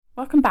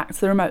Welcome back to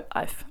The Remote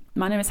Life.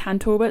 My name is Han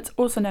Talbot,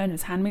 also known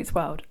as Han Meets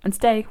World, and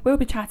today we'll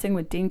be chatting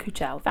with Dean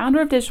Kuchel, founder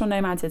of Digital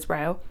Nomads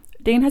Israel.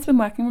 Dean has been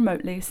working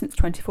remotely since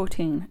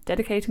 2014,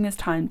 dedicating his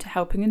time to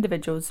helping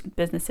individuals,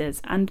 businesses,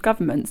 and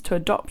governments to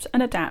adopt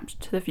and adapt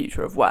to the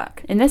future of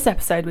work. In this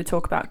episode, we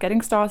talk about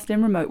getting started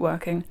in remote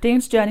working,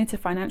 Dean's journey to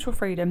financial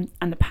freedom,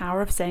 and the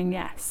power of saying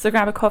yes. So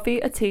grab a coffee,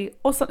 a tea,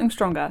 or something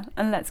stronger,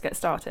 and let's get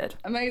started.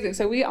 Amazing.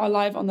 So we are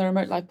live on the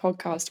Remote Life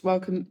podcast.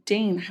 Welcome,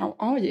 Dean. How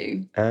are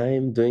you?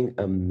 I'm doing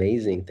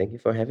amazing. Thank you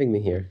for having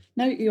me here.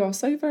 No, you are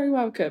so very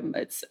welcome.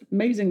 It's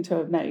amazing to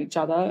have met each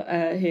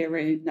other here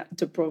in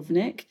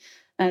Dubrovnik.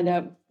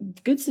 And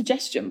good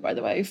suggestion, by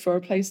the way, for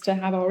a place to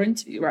have our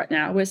interview right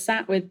now. We're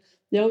sat with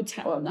the old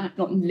town, well,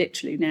 not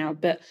literally now,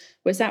 but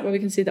we're sat where we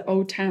can see the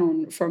old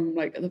town from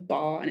like the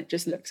bar, and it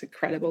just looks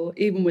incredible,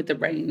 even with the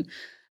rain.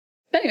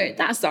 But anyway,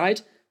 that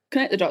aside,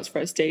 connect the dots for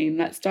us, Dean.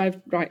 Let's dive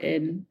right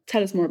in.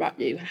 Tell us more about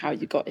you, how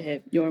you got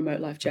here, your remote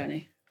life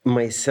journey.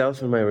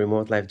 Myself and my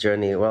remote life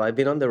journey. Well, I've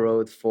been on the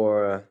road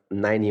for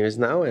 9 years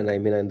now, and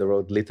I've been on the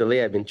road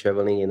literally. I've been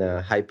traveling in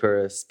a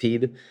hyper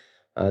speed,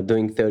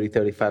 doing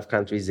 35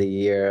 countries a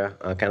year,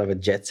 kind of a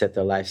jet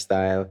setter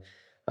lifestyle.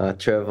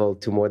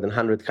 Traveled to more than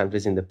 100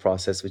 countries in the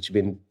process, which has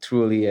been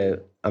truly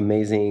an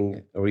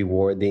amazing,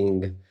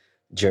 rewarding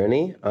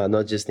journey,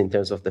 not just in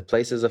terms of the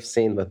places I've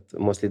seen, but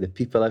mostly the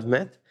people I've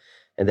met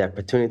and the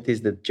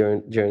opportunities that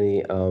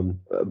journey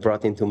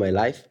brought into my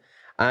life.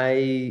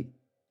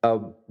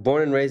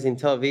 Born and raised in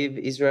Tel Aviv,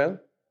 Israel,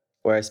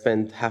 where I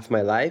spent half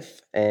my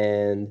life.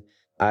 And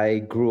I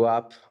grew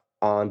up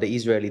on the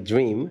Israeli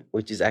dream,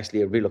 which is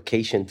actually a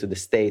relocation to the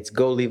States,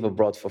 go live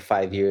abroad for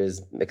 5 years,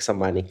 make some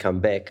money, come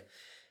back.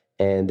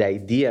 And the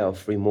idea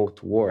of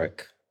remote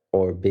work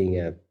or being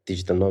a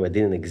digital nomad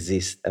didn't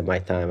exist at my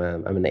time.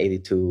 I'm an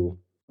 82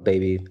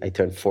 baby. I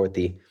turned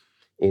 40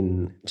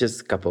 in just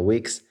a couple of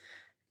weeks.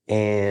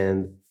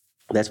 And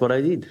that's what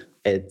I did.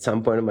 At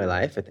some point in my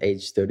life, at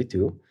age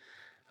 32,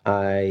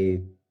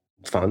 I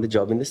found a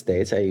job in the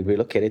States. I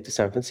relocated to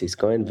San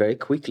Francisco, and very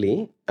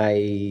quickly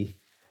I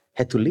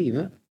had to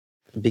leave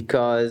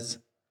because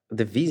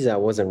the visa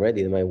wasn't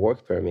ready, my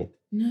work permit.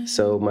 No.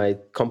 So my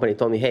company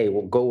told me, hey,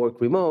 well, go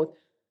work remote,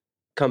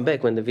 come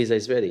back when the visa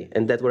is ready.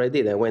 And that's what I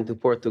did. I went to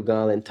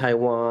Portugal and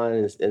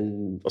Taiwan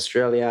and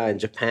Australia and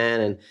Japan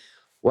and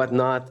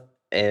whatnot.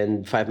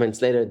 And 5 minutes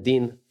later,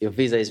 Dean, your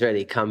visa is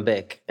ready, come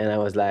back. And I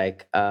was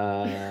like,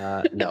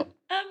 no.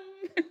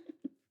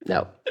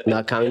 No,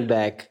 not coming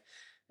back.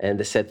 And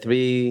they said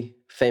 3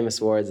 famous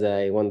words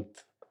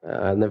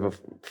I'll never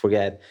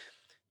forget.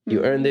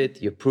 You earned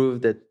it. You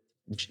proved that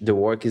the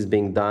work is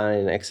being done in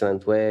an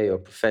excellent way. You're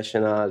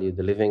professional. You're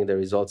delivering the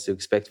results you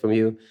expect from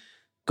you.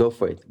 Go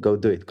for it. Go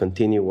do it.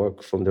 Continue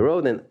work from the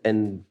road.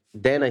 And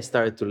then I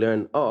started to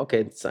learn,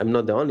 I'm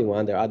not the only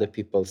one. There are other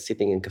people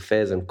sitting in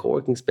cafes and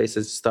co-working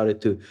spaces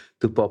started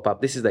to pop up.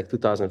 This is like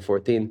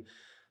 2014.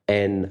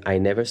 And I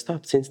never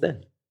stopped since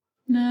then.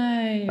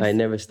 Nice. I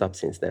never stopped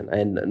since then.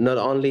 And not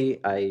only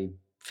I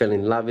fell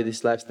in love with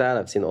this lifestyle,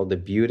 I've seen all the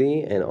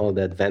beauty and all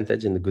the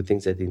advantage and the good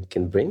things that it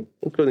can bring,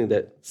 including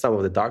some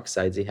of the dark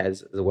sides it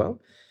has as well.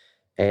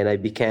 And I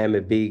became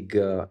a big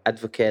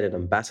advocate and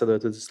ambassador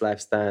to this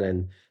lifestyle.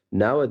 And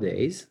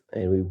nowadays,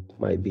 and we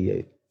might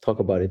be talk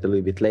about it a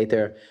little bit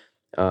later,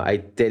 I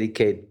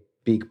dedicate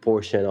big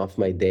portion of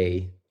my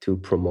day to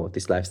promote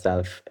this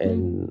lifestyle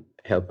and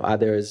help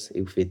others,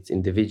 if it's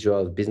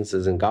individuals,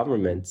 businesses, and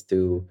governments,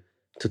 to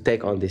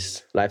take on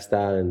this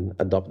lifestyle and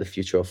adopt the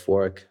future of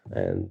work.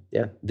 And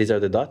yeah, these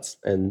are the dots,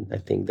 and I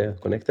think they're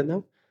connected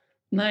now.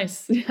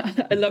 Nice.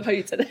 Yeah, I love how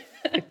you said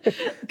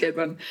it. Good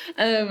one.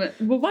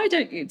 Well, why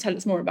don't you tell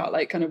us more about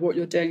like kind of what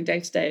you're doing day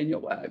to day in your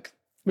work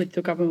with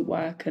your government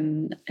work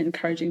and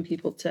encouraging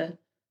people to...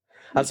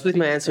 I'll split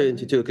my answer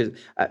into 2 because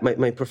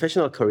my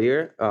professional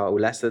career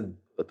lasted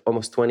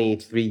almost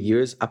 23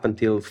 years up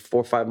until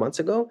 4 or 5 months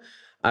ago.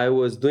 I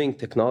was doing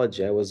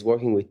technology. I was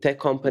working with tech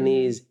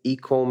companies,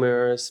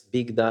 e-commerce,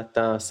 big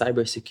data,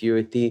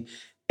 cybersecurity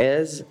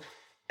as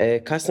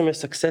a customer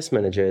success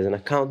manager, as an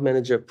account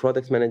manager,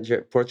 product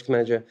manager, project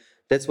manager.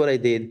 That's what I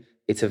did.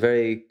 It's a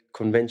very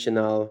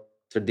conventional,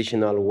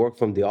 traditional work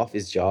from the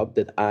office job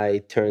that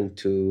I turned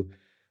to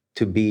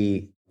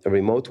be a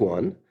remote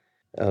one,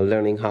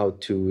 learning how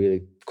to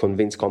really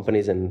convince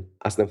companies and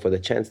ask them for the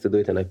chance to do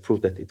it. And I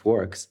proved that it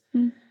works.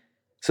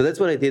 So that's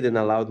what I did, and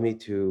allowed me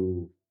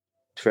to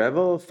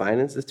travel,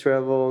 finance the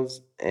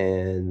travels,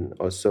 and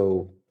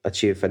also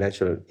achieve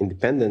financial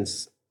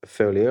independence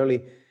fairly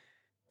early.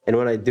 And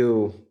what I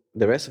do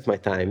the rest of my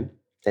time,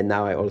 and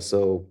now I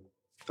also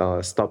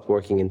stopped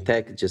working in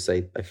tech, just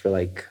I feel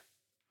like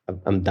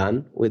I'm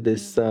done with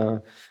this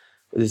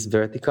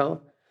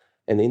vertical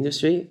and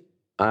industry.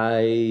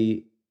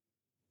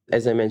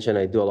 As I mentioned,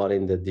 I do a lot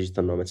in the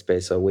digital nomad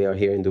space. So we are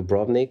here in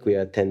Dubrovnik. We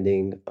are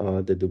attending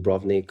the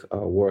Dubrovnik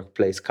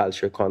Workplace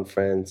Culture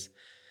Conference.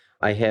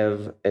 I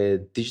have a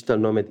Digital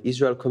Nomad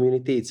Israel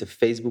community. It's a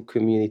Facebook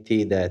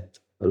community that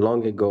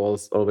long ago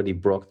already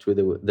broke through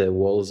the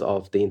walls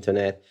of the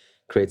internet,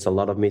 creates a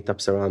lot of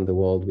meetups around the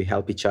world. We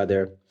help each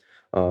other.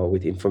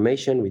 with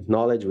information, with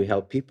knowledge. We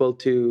help people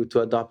to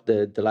adopt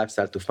the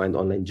lifestyle, to find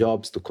online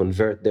jobs, to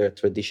convert their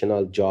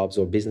traditional jobs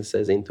or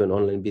businesses into an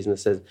online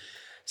businesses.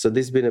 So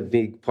this has been a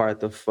big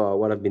part of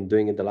what I've been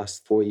doing in the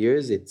last 4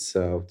 years. It's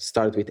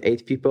started with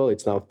 8 people.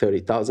 It's now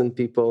 30,000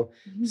 people.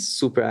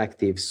 Super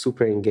active,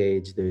 super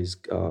engaged. There's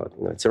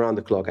it's around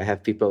the clock. I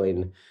have people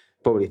in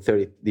probably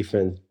 30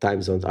 different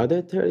time zones. Are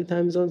there 30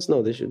 time zones?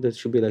 No, there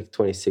should be like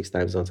 26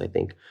 time zones, I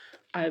think.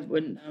 I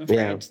wouldn't know,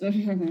 I'm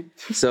afraid.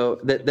 So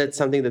that's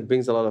something that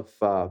brings a lot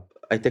of,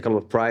 I take a lot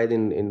of pride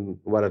in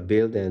what I've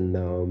built.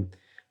 And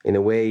in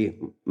a way,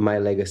 my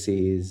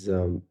legacy is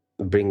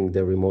bringing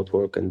the remote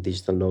work and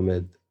digital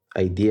nomad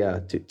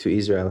idea to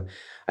Israel.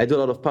 I do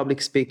a lot of public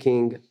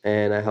speaking,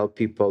 and I help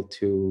people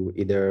to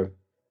either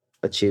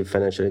achieve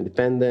financial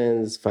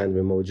independence, find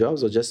remote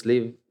jobs, or just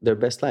live their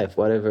best life,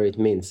 whatever it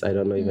means. I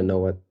don't even know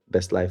what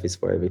best life is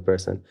for every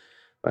person,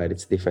 right?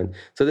 It's different.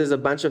 So there's a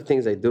bunch of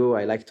things I do.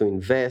 I like to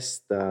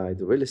invest. I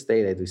do real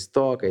estate. I do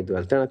stock. I do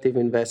alternative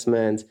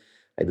investments.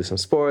 I do some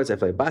sports. I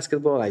play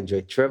basketball. I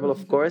enjoy travel,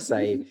 of course.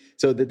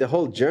 So the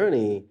whole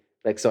journey,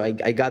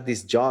 I got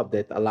this job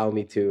that allowed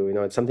me to,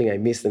 it's something I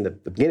missed in the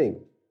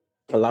beginning,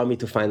 allow me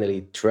to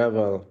finally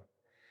travel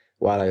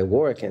while I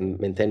work and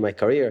maintain my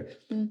career.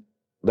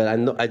 But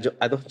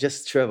I don't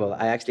just travel.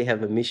 I actually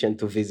have a mission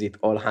to visit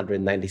all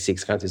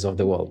 196 countries of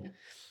the world.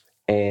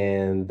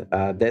 And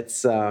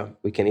that's,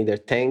 we can either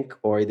thank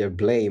or either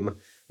blame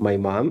my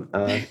mom.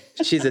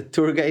 She's a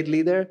tour guide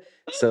leader.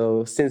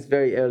 So since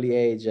very early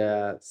age,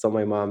 so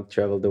my mom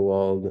traveled the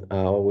world,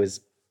 always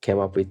came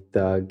up with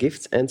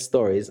gifts and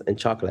stories and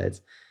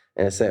chocolates.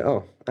 And I said,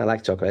 oh, I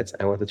like chocolates.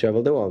 I want to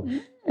travel the world.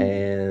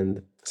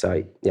 And so,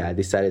 I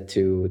decided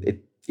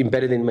it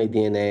embedded in my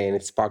DNA, and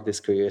it sparked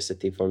this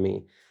curiosity for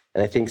me.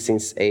 And I think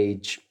since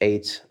age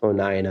 8 or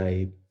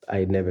 9,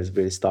 I never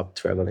really stopped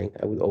traveling.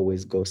 I would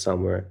always go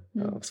somewhere,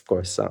 of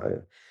course,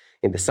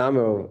 in the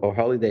summer or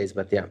holidays.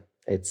 But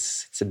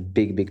it's a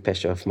big, big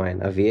passion of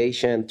mine.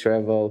 Aviation,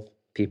 travel,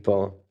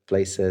 people,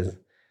 places.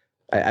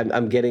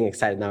 I'm getting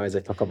excited now as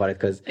I talk about it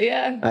because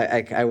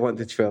I want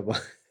to travel.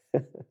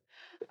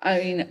 I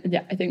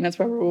mean, I think that's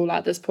where we're all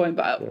at this point.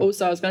 But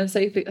also, I was going to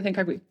say, I think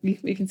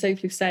we can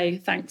safely say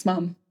thanks,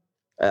 Mum.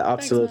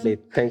 Absolutely.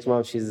 Thanks,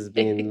 Mom. She's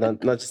been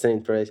not just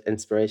an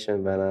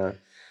inspiration, but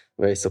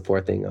very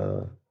supporting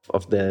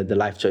of the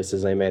life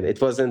choices I made.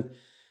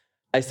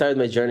 I started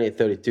my journey at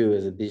 32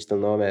 as a digital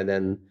nomad,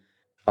 and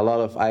a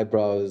lot of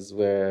eyebrows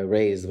were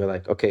raised. We're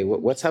like, okay,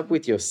 what's up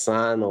with your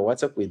son, or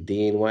what's up with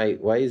Dean? Why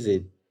is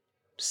it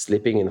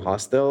sleeping in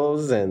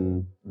hostels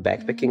and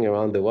backpacking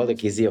around the world?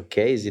 Like, is he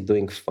okay? Is he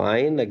doing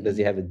fine? Like, does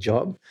he have a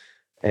job?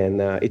 And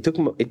it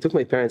took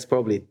my parents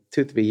probably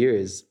 2-3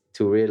 years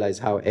to realize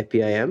how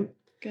happy I am.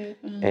 Good.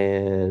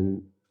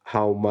 And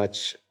how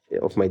much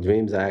of my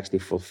dreams I actually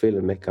fulfill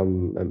and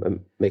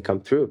may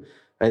come true.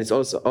 And it's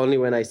also only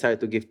when I started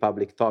to give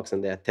public talks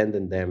and they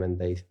attended them and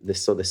they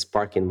saw the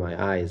spark in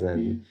my eyes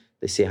and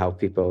they see how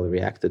people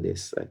react to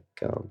this. Like,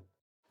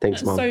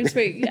 thanks, That's Mom. so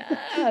sweet.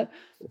 Yeah.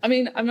 I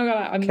mean, I'm not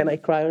gonna lie. Can I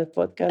cry on a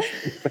podcast?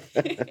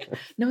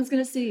 No one's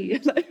gonna see.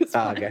 It's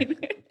fine. Okay.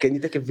 Can you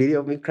take a video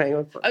of me crying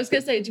on a podcast? I was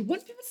gonna say, do you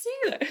want people to see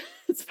that?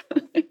 It's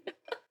fine.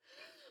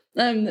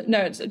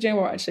 No, do you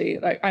know what, actually?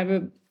 Like, I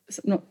have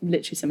not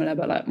literally similar,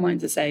 but like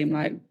mine's the same.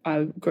 Like,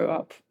 I grew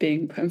up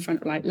being put in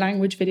front of like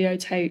language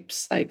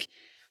videotapes, like,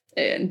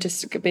 and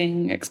just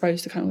being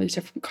exposed to kind of these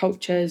different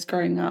cultures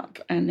growing up,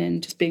 and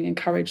then just being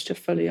encouraged to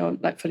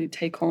fully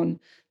take on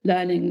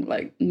learning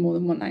like more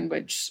than one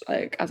language,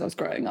 like as I was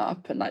growing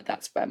up. And like,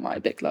 that's where my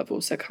big love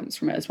also comes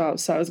from it as well.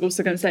 So I was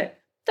also going to say,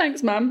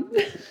 thanks, Mum.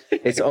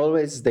 It's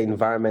always the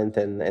environment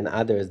and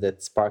others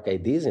that spark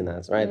ideas in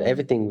us, right?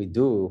 Everything we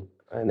do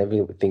and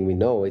everything we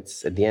know,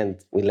 it's at the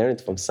end, we learn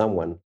it from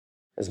someone.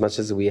 As much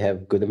as we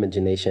have good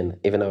imagination,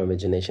 even our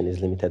imagination is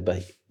limited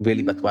by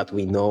what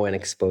we know and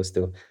exposed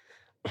to.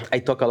 I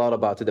talk a lot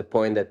about, to the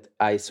point that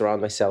I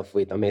surround myself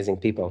with amazing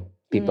people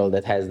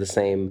that has the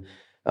same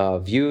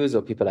views,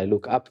 or people I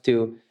look up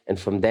to. And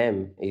from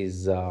them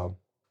is,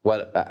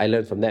 I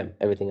learn from them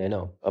everything I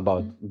know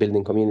about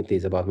building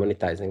communities, about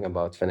monetizing,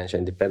 about financial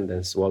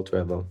independence, world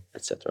travel,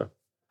 etc.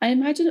 I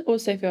imagine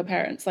also for your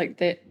parents, like,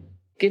 that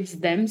gives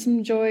them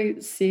some joy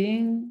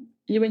seeing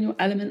you in your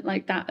element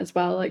like that as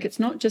well. Like, it's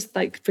not just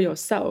like for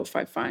yourself.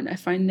 I find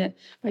that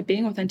by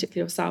being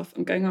authentically yourself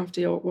and going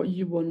after what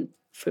you want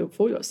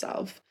for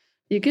yourself,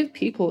 you give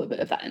people a bit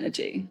of that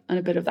energy and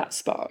a bit of that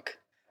spark.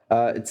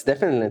 It's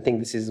definitely, I think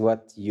this is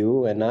what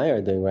you and I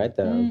are doing, right?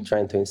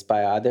 Trying to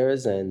inspire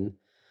others, and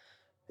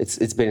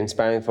it's been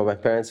inspiring for my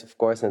parents, of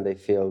course, and they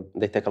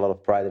take a lot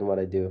of pride in what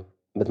I do.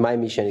 But my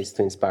mission is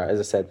to inspire, as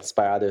I said,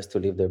 inspire others to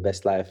live their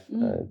best life.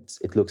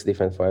 It looks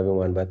different for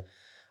everyone, but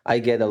I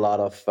get a lot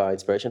of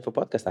inspiration for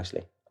podcasts,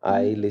 actually.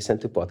 I listen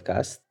to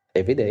podcasts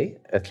every day,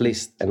 at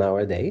least an hour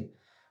a day.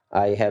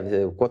 I have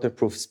a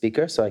waterproof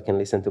speaker, so I can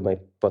listen to my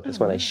podcast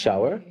when I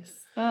shower.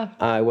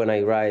 When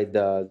I ride,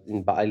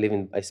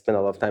 I spend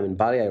a lot of time in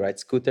Bali. I ride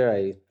scooter.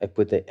 I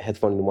put the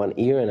headphone in one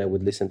ear and I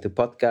would listen to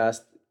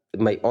podcasts.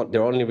 The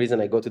only reason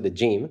I go to the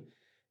gym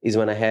is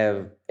when I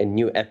have a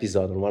new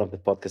episode on one of the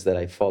podcasts that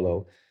I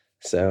follow.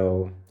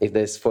 So if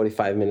there's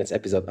 45 minutes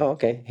episode, oh,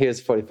 okay, here's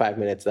 45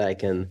 minutes that I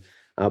can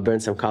burn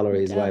some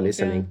calories while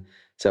listening. Yeah.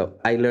 So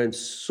I learned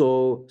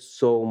so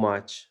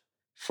much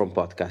from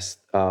podcasts.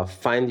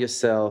 Find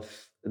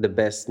yourself the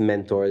best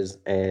mentors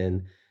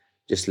and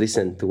just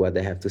listen to what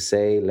they have to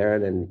say,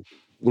 learn. And,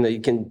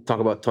 you can talk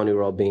about Tony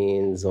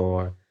Robbins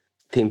or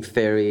Tim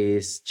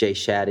Ferriss, Jay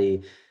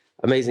Shetty,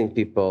 amazing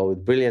people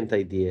with brilliant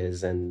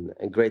ideas and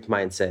a great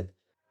mindset.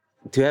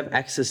 To have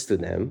access to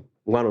them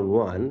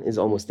one-on-one is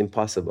almost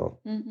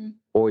impossible.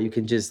 Or you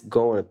can just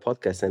go on a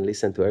podcast and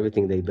listen to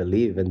everything they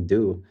believe and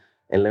do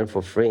and learn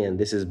for free. And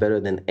this is better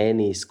than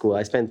any school.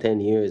 I spent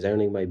 10 years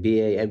earning my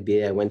BA,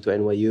 MBA. I went to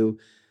NYU.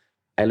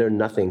 I learned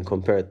nothing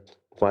compared to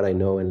what I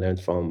know and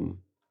learned from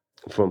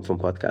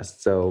podcasts.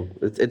 So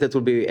that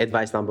would be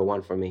advice number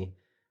one for me.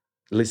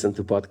 Listen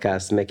to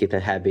podcasts, make it a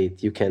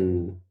habit. You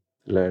can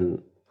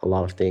learn a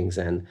lot of things.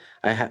 And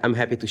I'm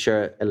happy to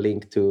share a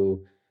link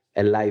to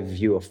a live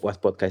view of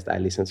what podcast I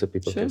listen so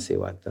people can see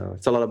what.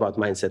 It's a lot about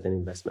mindset and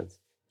investments.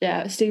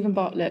 Yeah, Stephen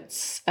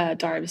Bartlett's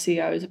Diary of a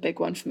CEO is a big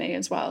one for me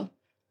as well.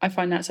 I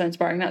find that so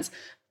inspiring. That's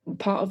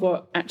part of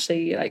what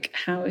actually, like,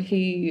 how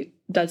he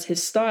does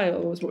his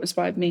style was what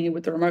inspired me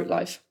with the remote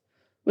life,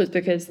 was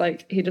because,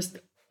 like,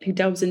 he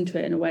delves into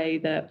it in a way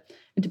that,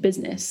 into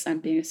business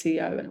and being a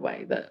CEO in a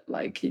way that,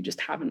 like, you just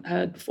haven't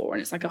heard before.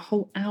 And it's like a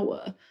whole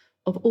hour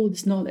of all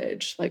this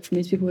knowledge, like, from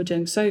these people who are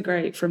doing so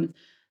great, from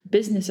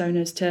business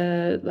owners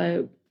to,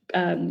 like,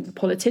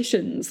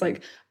 politicians.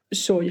 Like,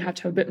 sure, you have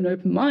to have a bit of an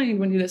open mind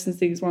when you listen to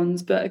these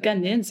ones, but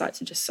again, the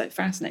insights are just so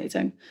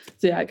fascinating.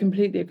 So yeah, I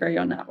completely agree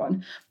on that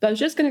one. But I was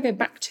just going to go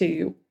back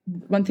to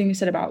one thing you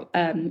said about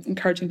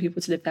encouraging people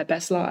to live their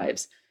best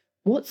lives.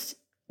 What's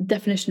the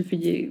definition for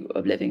you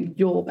of living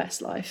your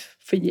best life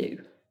for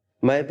you?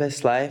 My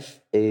best life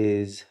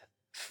is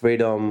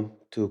freedom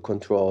to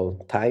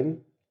control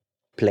time,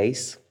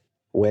 place,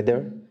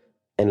 weather,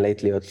 and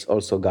lately it's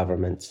also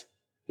governments.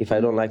 If I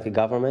don't like a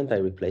government, I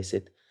replace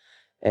it.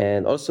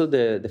 And also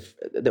the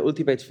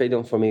ultimate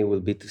freedom for me will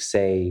be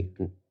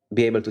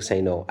be able to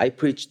say no. I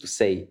preach to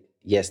say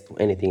yes to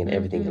anything and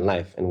everything in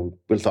life, and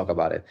we'll talk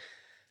about it.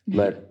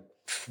 But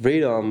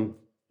freedom,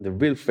 the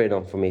real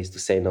freedom for me is to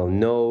say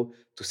no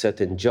to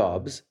certain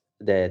jobs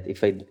that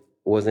if I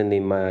wasn't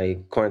in my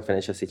current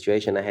financial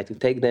situation, I had to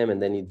take them.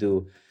 And then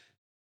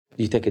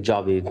you take a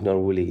job you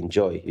don't really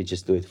enjoy. You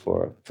just do it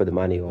for the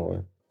money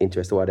or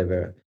interest or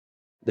whatever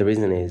the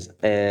reason is.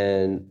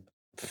 And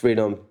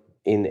freedom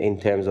in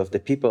terms of the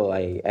people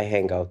I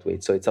hang out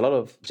with. So it's a lot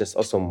of just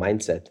also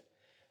mindset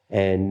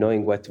and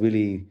knowing what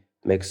really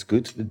makes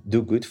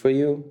do good for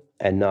you,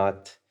 and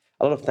not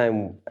a lot of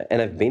time.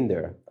 And I've been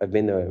there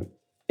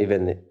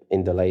even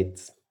in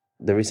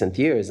the recent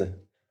years.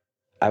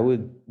 I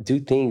would do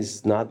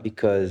things not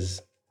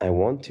because I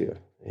want to,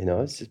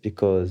 it's just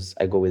because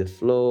I go with the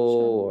flow,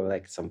 or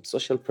like some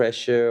social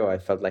pressure, or I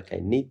felt like I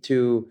need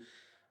to.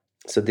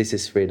 So this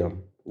is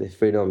freedom. The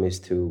freedom is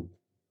to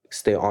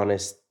stay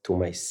honest to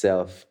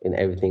myself in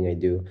everything I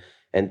do.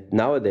 And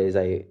nowadays,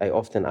 I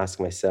often ask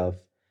myself,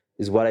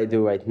 is what I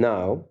do right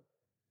now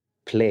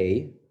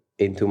play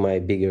into my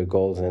bigger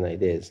goals and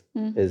ideas?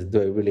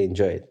 Do I really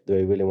enjoy it? Do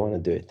I really want to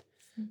do it?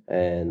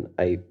 And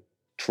I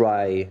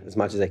try as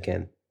much as I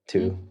can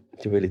to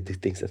really do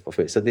things that for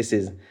free. So this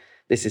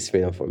is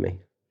freedom for me.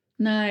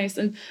 Nice.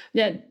 And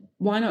yeah,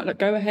 why not? Like,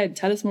 go ahead,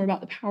 tell us more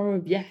about the power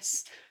of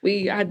yes.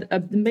 We had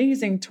an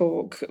amazing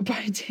talk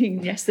by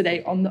Dean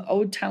yesterday on the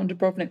Old Town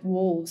Dubrovnik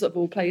walls of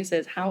all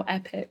places. How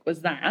epic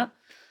was that?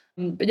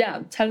 But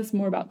yeah, tell us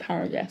more about the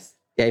power of yes.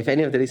 Yeah, if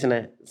any of the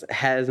listeners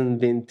hasn't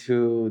been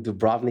to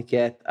Dubrovnik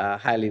yet,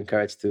 highly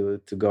encouraged to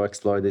go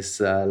explore this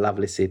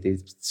lovely city.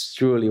 It's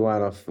truly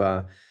one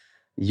of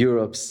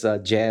Europe's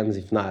gems,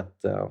 if not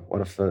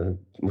one of the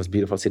most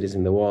beautiful cities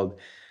in the world.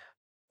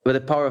 But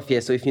the power of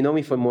yes. So if you know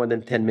me for more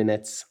than 10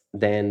 minutes,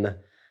 then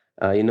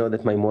you know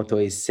that my motto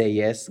is say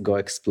yes, go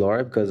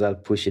explore, because I'll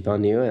push it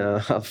on you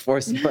and I'll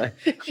force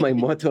my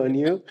motto on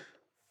you.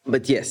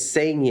 But yes,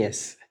 saying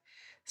yes.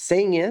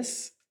 Saying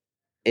yes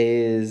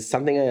is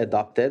something I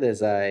adopted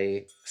as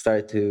I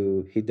started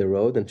to hit the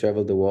road and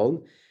travel the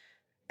world.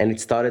 And it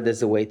started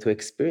as a way to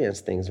experience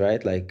things,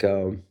 right? Like,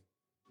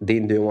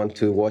 Dean, do you want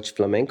to watch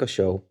flamenco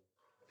show?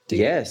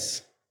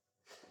 Yes.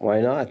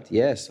 Why not?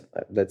 Yes.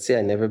 Let's see,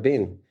 I've never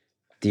been.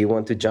 Do you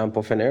want to jump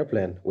off an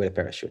airplane with a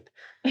parachute?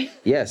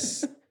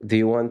 Yes. Do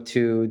you want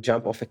to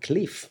jump off a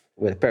cliff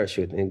with a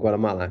parachute in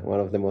Guatemala? One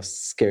of the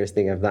most scariest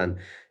things I've done in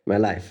my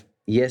life.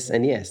 Yes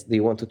and yes. Do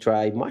you want to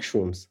try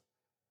mushrooms?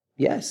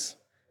 Yes.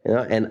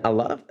 And a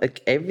lot of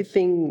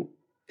everything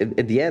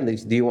at the end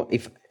is, do you want,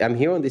 if I'm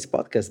here on this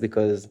podcast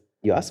because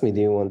you asked me,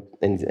 do you want,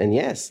 and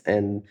yes.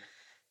 And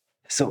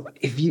so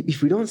if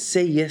we don't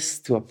say yes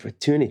to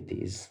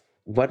opportunities,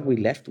 what we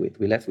left with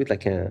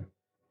like a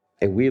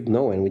weird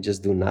no, and we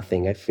just do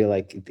nothing. I feel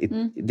like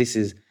this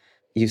is,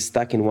 you're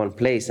stuck in one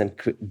place, and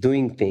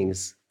doing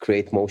things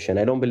create motion.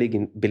 I don't believe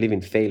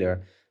in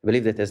failure. I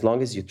believe that as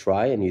long as you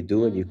try and you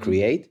do and you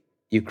create,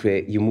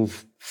 you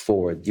move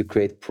forward, you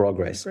create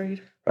progress.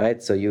 Agreed.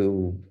 right? So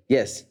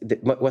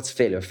what's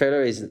failure?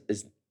 Failure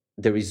is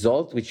the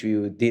result which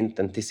you didn't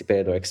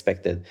anticipate or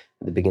expected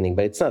at the beginning,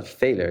 but it's not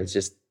failure. It's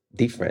just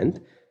different,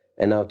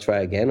 and now try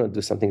again or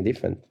do something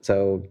different.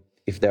 So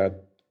if there are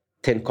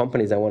 10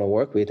 companies I want to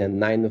work with and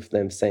 9 of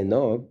them say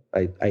no,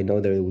 I know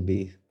there will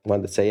be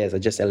one that say yes. I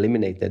just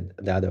eliminated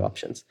the other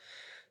options.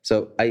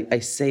 So I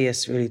say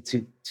yes really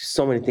to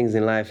so many things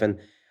in life, and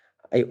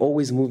I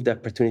always move the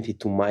opportunity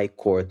to my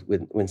court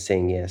when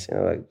saying yes.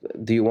 Like,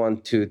 do you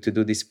want to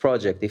do this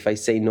project? If I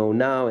say no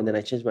now and then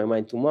I change my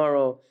mind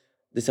tomorrow,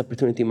 this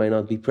opportunity might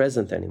not be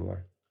present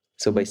anymore.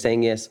 So by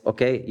saying yes,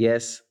 okay,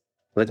 yes,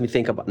 let me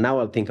think about. Now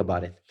I'll think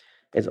about it.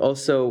 It's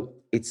also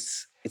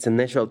it's a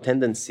natural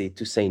tendency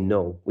to say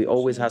no. We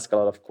always ask a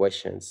lot of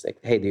questions like,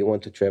 hey, do you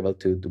want to travel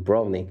to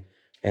Dubrovnik?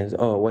 And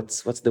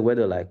what's the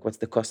weather like? What's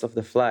the cost of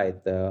the flight?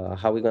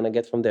 How are we gonna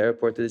get from the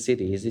airport to the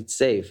city? Is it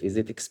safe? Is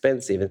it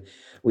expensive? And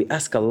we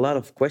ask a lot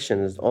of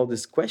questions. All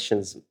these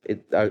questions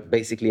are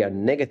basically are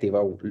negative,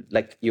 or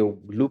like you're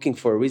looking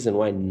for a reason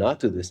why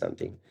not to do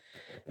something.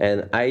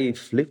 And I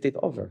flipped it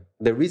over.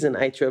 The reason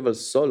I travel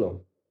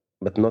solo,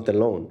 but not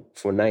alone,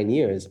 for 9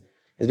 years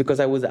is because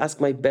I would ask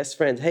my best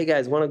friends, hey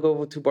guys, want to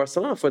go to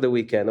Barcelona for the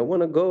weekend? I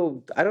want to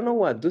go, I don't know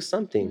what, do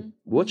something,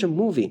 watch a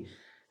movie.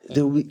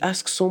 We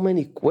ask so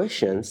many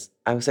questions.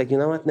 I was like, you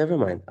know what? Never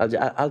mind.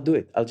 I'll do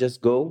it. I'll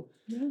just go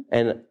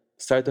and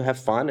start to have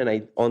fun.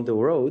 And on the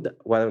road,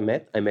 what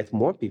I met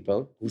more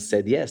people who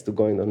said yes to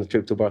going on a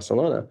trip to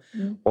Barcelona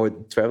or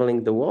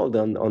traveling the world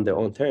on their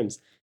own terms.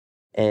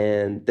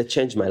 And that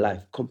changed my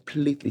life,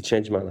 completely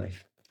changed my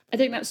life. I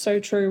think that's so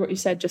true what you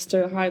said, just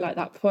to highlight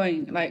that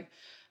point. Like,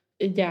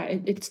 yeah,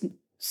 it's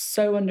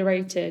so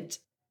underrated,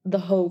 the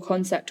whole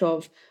concept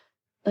of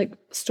like,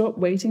 stop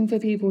waiting for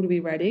people to be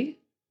ready,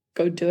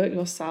 go do it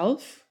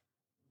yourself,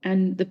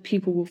 and the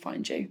people will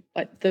find you.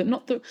 Like,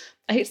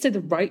 I hate to say the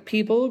right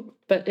people,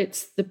 but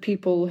it's the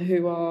people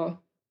who are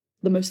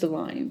the most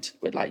aligned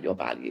with like your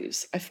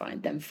values. I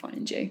find them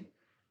find you.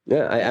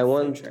 Yeah,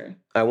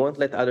 I won't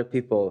let other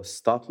people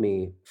stop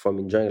me from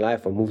enjoying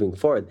life or moving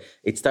forward.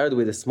 It started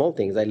with the small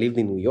things. I lived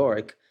in New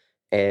York,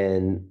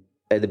 and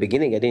at the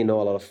beginning, I didn't know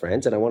a lot of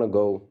friends, and I want to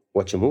go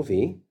watch a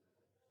movie.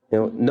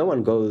 No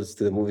one goes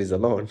to the movies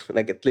alone.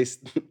 Like, at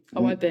least.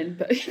 Oh, I've been,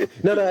 but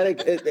no.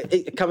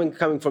 Like,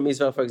 coming from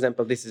Israel, for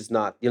example, this is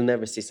not. You'll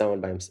never see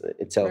someone by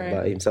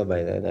himself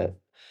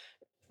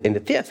in the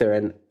theater,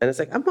 and it's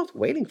like, I'm not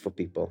waiting for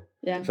people.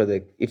 Yeah.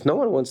 If no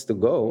one wants to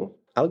go,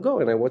 I'll go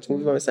and I watch a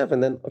movie by myself,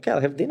 and then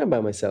I'll have dinner by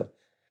myself,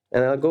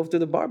 and I'll go to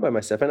the bar by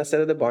myself. And I sat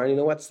at the bar, and you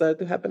know what started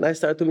to happen? I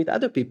started to meet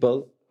other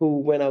people who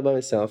went out by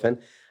myself, and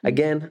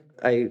again,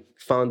 I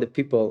found the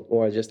people who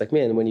are just like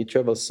me. And when you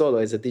travel solo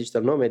as a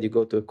digital nomad, you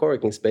go to a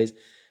co-working space,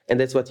 and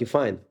that's what you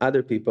find: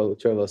 other people who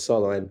travel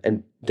solo,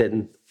 and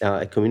then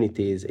a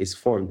community is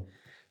formed.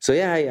 So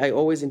yeah, I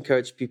always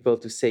encourage people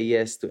to say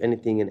yes to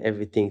anything and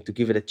everything, to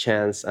give it a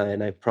chance,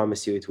 and I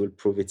promise you it will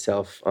prove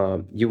itself.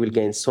 You will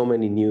gain so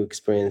many new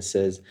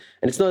experiences.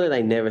 And it's not that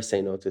I never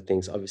say no to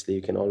things. Obviously,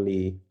 you can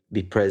only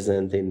be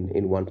present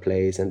in one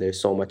place, and there's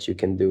so much you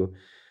can do.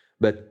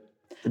 But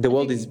the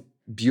world is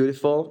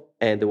beautiful,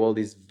 and the world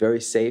is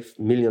very safe,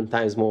 million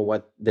times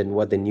more than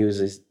what the news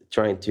is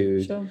trying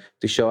to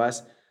show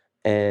us.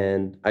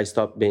 And I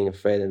stopped being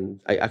afraid,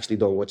 and I actually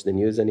don't watch the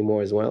news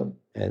anymore as well.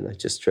 And I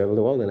just travel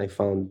the world, and I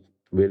found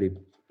really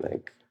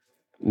like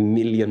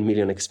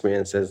million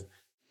experiences.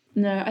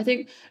 No, I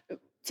think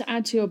to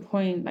add to your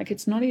point, like,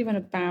 it's not even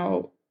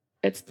about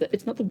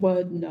it's not the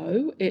word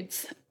no,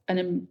 it's an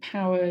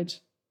empowered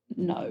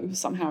no.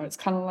 Somehow it's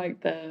kind of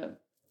like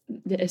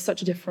there's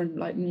such a different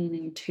like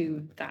meaning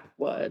to that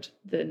word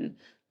than,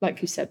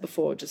 like you said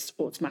before, just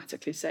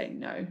automatically saying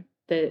no.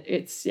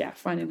 It's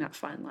finding that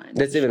fine line.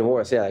 That's even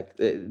worse. Yeah, like,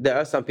 there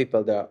are some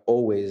people that are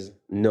always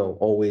no,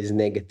 always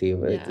negative.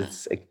 Yeah.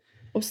 It's like,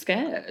 or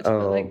scared.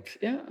 Like,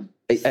 yeah.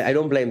 I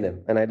don't blame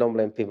them, and I don't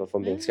blame people for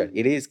being scared.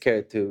 It is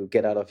scary to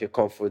get out of your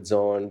comfort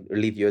zone,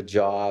 leave your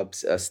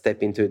jobs,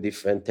 step into a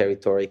different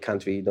territory,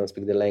 country you don't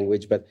speak the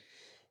language. But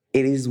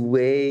it is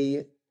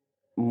way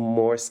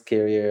more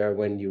scarier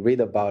when you read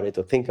about it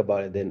or think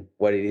about it than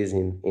what it is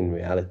in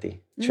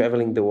reality.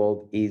 Traveling the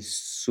world is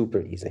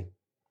super easy.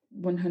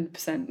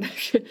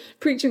 100%.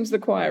 Preaching to the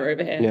choir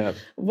over here. Yeah.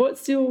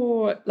 What's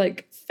your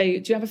do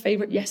you have a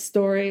favorite yes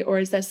story, or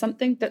is there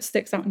something that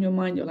sticks out in your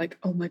mind? You're like,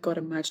 oh my God,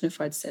 imagine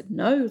if I'd said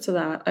no to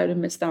that, I would have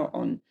missed out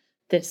on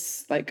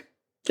this. Like,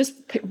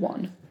 just pick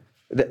one.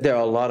 There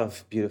are a lot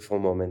of beautiful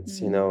moments.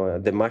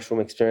 The mushroom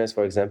experience,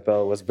 for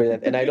example, was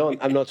brilliant. And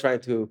I'm not trying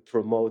to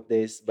promote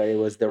this, but it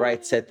was the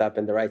right setup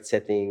and the right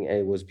setting, and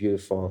it was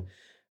beautiful.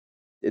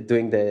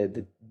 Doing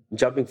the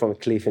jumping from a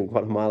cliff in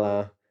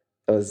Guatemala,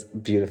 it was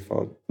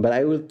beautiful. But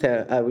I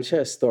will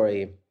share a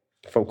story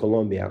from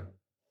Colombia,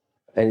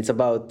 and it's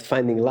about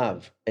finding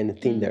love and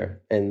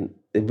Tinder, and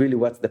really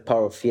what's the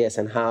power of yes,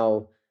 and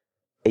how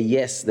a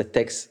yes that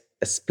takes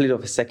a split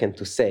of a second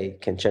to say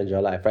can change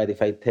your life, right?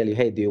 If I tell you,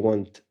 hey, do you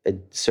want a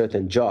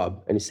certain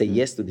job? And you say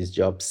yes to this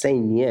job,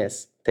 saying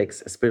yes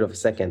takes a split of a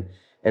second.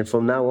 And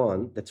from now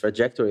on, the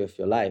trajectory of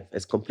your life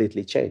has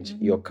completely changed.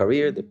 Your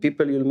career, the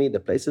people you'll meet, the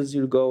places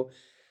you'll go.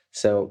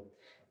 So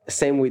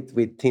same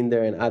with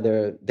Tinder and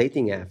other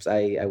dating apps.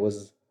 I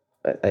was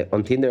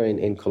on Tinder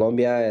in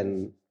Colombia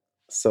and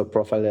saw a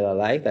profile that I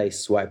liked. I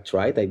swiped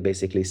right. I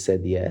basically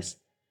said yes.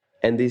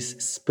 And this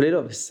split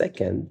of a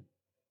second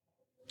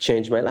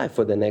changed my life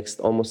for the next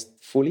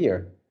almost full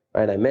year.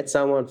 Right? I met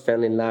someone,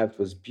 fell in love, it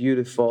was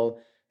beautiful,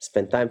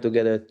 spent time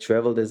together,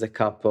 traveled as a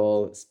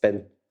couple,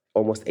 spent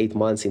almost 8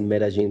 months in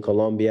Medellin,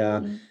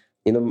 Colombia.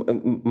 You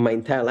know, my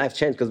entire life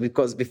changed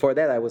because before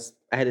that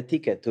I had a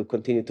ticket to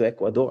continue to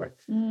Ecuador.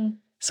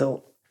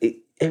 So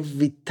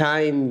every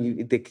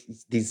time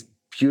these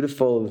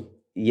beautiful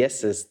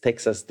yeses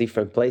takes us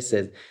different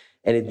places,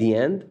 and at the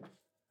end,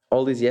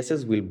 all these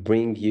yeses will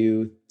bring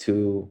you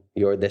to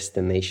your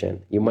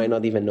destination. You might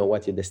not even know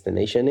what your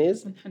destination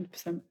is,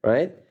 100%.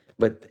 right?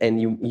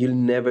 You'll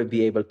never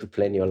be able to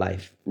plan your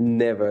life.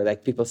 Never.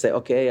 Like people say,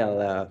 okay,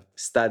 I'll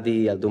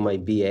study, I'll do my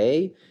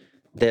BA,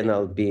 then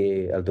I'll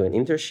do an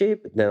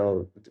internship, then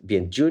I'll be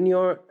a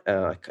junior,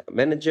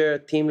 manager,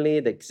 team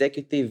lead,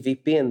 executive,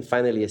 VP, and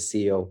finally a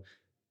CEO.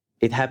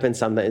 It happens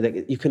sometimes.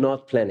 Like, you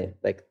cannot plan it.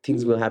 Like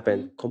things will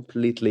happen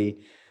completely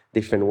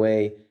different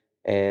way,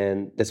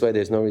 and that's why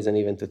there's no reason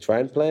even to try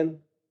and plan.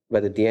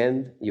 But at the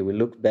end, you will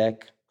look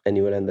back and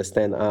you will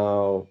understand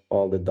how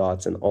all the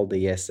dots and all the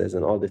yeses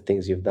and all the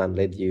things you've done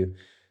led you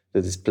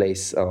to this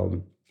place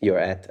you're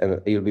at,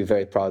 and you'll be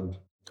very proud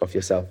of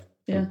yourself.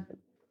 Yeah.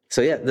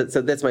 So yeah,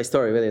 so that's my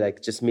story, really.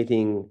 Like just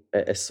meeting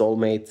a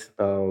soulmate.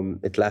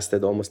 It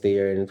lasted almost a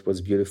year, and it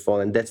was beautiful.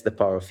 And that's the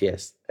power of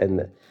yes.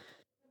 And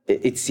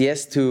it's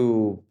yes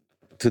to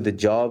the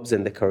jobs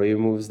and the career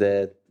moves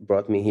that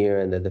brought me here,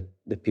 and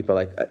the people.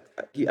 Like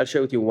I'll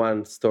share with you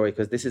one story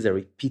because this is a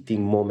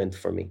repeating moment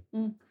for me.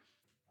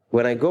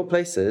 When I go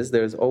places,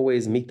 there's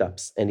always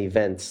meetups and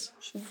events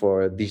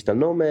for digital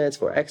nomads,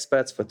 for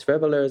expats, for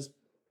travelers,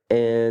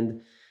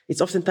 and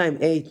it's oftentimes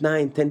 8,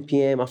 9, 10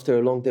 p.m. after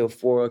a long day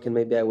of work, and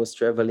maybe I was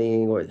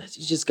traveling, or you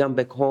just come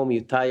back home,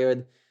 you're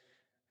tired,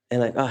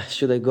 and like,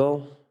 should I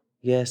go?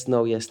 Yes,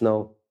 no, yes,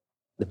 no.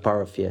 The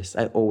power of yes.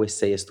 I always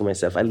say yes to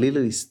myself. I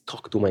literally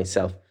talk to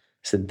myself. I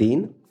said,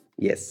 Dean,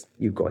 yes,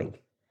 you're going.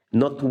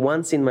 Not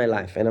once in my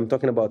life, and I'm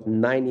talking about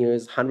 9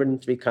 years,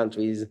 103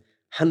 countries,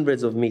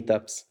 hundreds of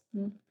meetups.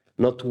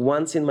 Not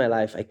once in my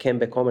life I came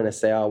back home and I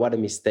say, what a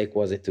mistake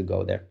was it to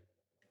go there.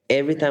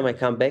 Every time I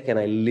come back and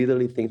I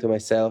literally think to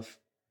myself,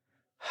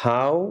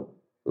 how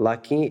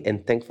lucky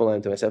and thankful I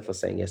am to myself for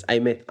saying yes. I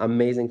met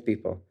amazing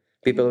people.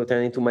 People who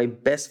turn into my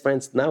best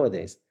friends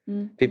nowadays.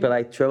 People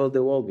I traveled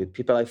the world with.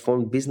 People I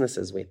formed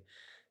businesses with.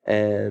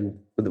 And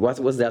what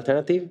was the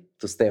alternative?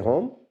 To stay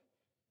home,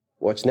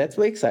 watch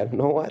Netflix, I don't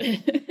know what,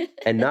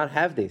 and not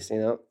have this,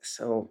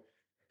 So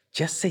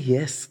just say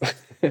yes.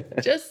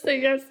 Just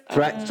say yes.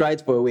 Try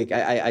it for a week.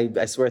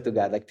 I swear to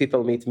God, like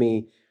people meet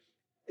me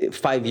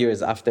 5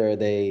 years after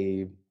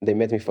they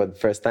met me for the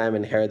first time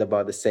and heard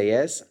about the say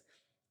yes.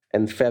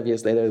 And 5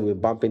 years later, we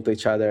bump into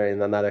each other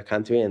in another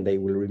country and they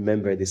will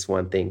remember this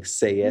one thing,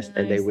 say yes,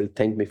 and they will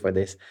thank me for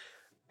this.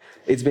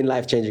 It's been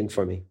life-changing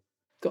for me.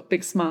 Got a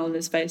big smile on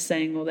his face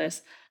saying all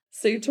this.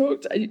 So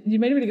you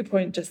made a really good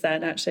point just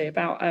then, actually,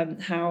 about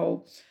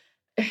how,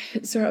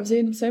 so I've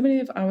seen so many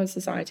of our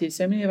societies,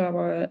 so many of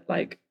our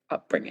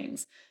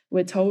upbringings,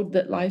 we're told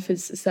that life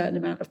is a certain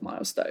amount of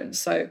milestones.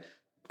 So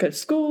go to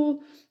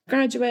school,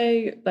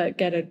 graduate,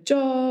 get a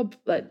job,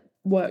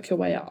 work your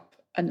way up,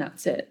 and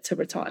that's it to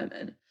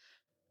retirement.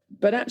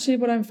 But actually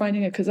what I'm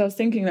finding it, because I was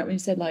thinking that when you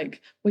said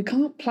we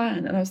can't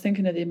plan, and I was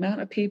thinking of the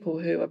amount of people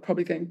who are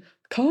probably going,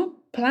 can't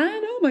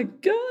plan? Oh my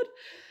God.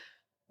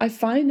 I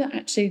find that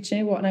actually, do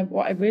you know what? And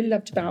what I really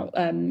loved about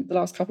the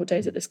last couple of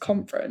days at this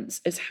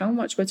conference is how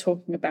much we're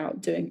talking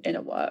about doing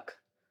inner work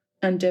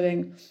and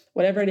doing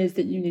whatever it is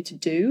that you need to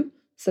do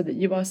so that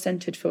you are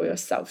centered for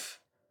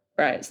yourself,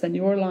 right? So then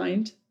you're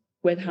aligned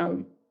with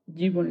how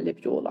you want to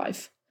live your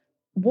life.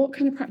 What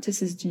kind of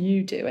practices do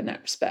you do in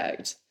that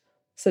respect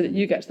so that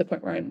you get to the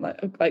point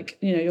where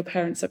your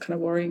parents are kind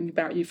of worrying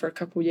about you for a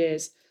couple of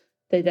years?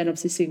 They then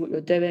obviously see what you're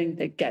doing,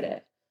 they get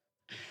it.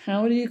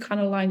 How do you kind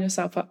of line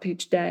yourself up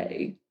each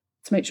day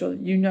to make sure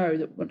that you know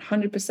that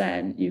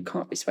 100% you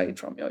can't be swayed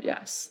from your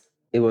yes?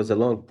 It was a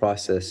long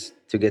process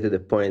to get to the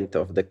point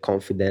of the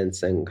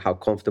confidence and how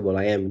comfortable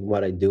I am in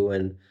what I do,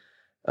 and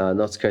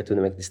not scared to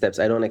make the steps.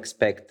 I don't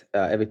expect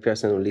every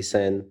person who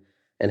listen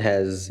and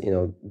has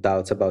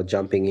doubts about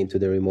jumping into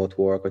the remote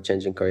work or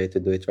changing career to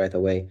do it right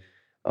away.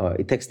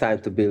 It takes time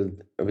to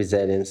build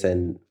resilience,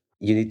 and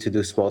you need to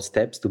do small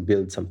steps to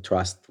build some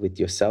trust with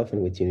yourself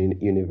and with your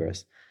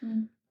universe.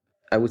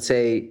 I would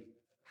say,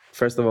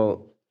 first of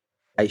all,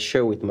 I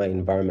share with my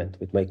environment,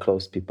 with my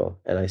close people,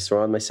 and I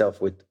surround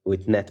myself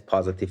with net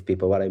positive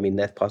people. What I mean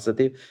net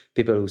positive,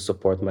 people who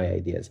support my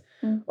ideas.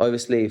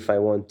 Obviously, if I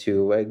want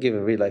to, I give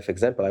a real life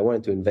example. I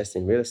wanted to invest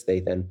in real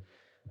estate, and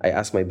I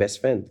asked my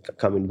best friend,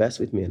 come invest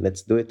with me and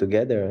let's do it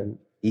together. And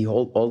he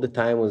all the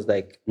time was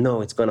like,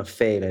 no, it's going to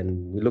fail.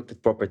 And we looked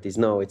at properties.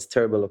 No, it's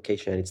terrible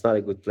location. It's not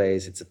a good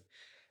place. It's a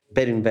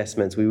bad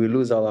investment. We will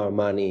lose all our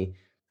money.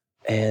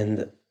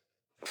 And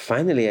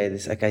finally,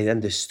 I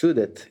understood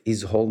that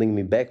he's holding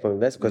me back from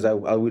investment because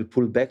I will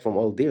pull back from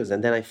all deals.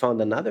 And then I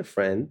found another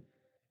friend,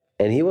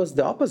 and he was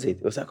the opposite.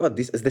 It was like, oh,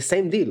 this is the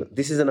same deal.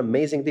 This is an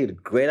amazing deal,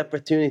 great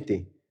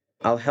opportunity.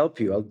 I'll help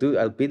you.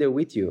 I'll be there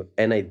with you.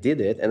 And I did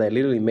it, and I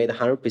literally made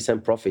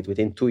 100% profit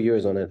within 2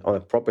 years on a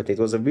property. It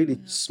was a really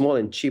small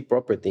and cheap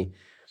property,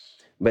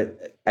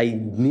 but I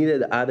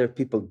needed other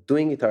people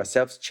doing it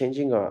ourselves.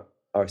 Changing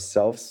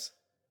ourselves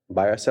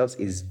by ourselves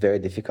is very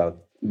difficult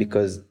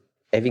because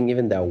having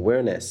even the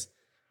awareness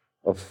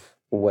of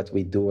what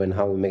we do and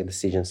how we make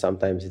decisions,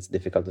 sometimes it's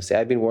difficult to say.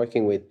 I've been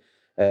working with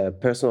a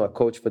personal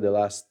coach for the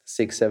last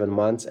 6-7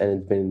 months, and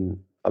it's been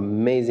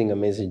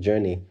amazing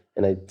journey.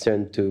 And I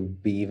turned to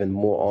be even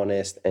more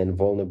honest and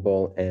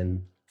vulnerable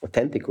and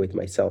authentic with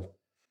myself,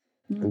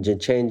 and to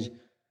change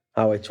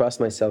how I trust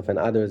myself and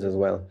others as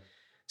well.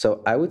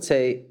 So I would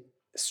say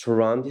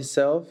surround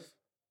yourself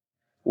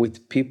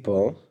with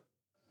people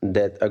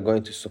that are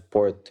going to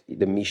support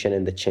the mission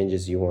and the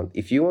changes you want.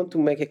 If you want to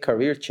make a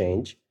career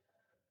change,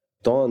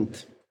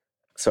 don't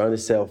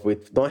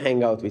don't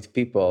hang out with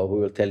people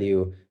who will tell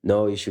you,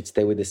 no, you should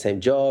stay with the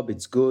same job.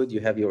 It's good.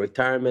 You have your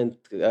retirement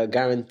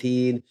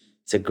guaranteed.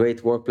 It's a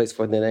great workplace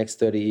for the next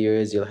 30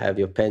 years. You'll have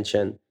your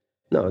pension.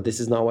 No, this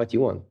is not what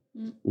you want.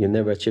 You'll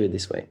never achieve it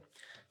this way.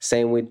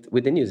 Same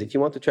with the news. If you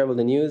want to travel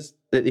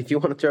if you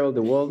want to travel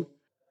the world,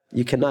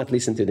 you cannot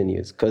listen to the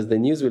news because the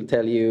news will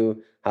tell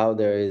you how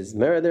there is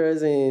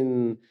murders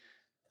in,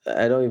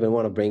 I don't even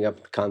want to bring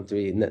up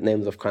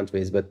names of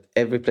countries, but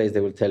every place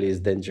they will tell you is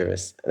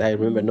dangerous. And I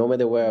remember no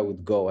matter where I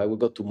would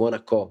go to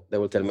Monaco, they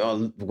will tell me,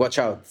 oh, watch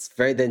out, it's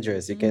very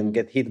dangerous. You can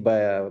get hit by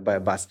a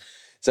bus.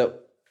 So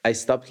I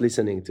stopped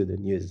listening to the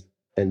news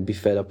and be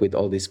fed up with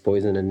all this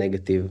poison and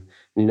negative.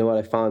 And you know what?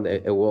 I found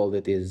a world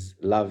that is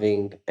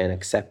loving and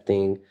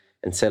accepting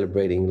and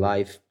celebrating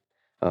life.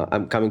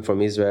 I'm coming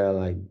from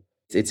Israel.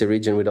 It's a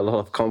region with a lot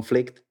of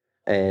conflict.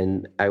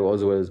 And I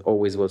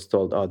always was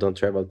told, oh, don't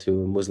travel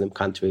to Muslim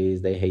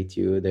countries. They hate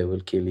you. They will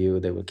kill you.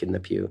 They will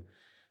kidnap you.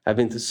 I've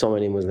been to so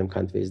many Muslim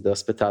countries. The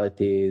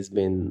hospitality has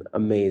been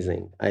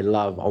amazing. I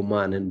love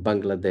Oman and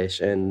Bangladesh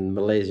and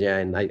Malaysia.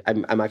 And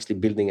I'm actually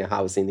building a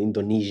house in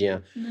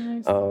Indonesia.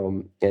 Nice.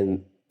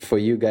 And for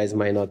you guys,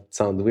 might not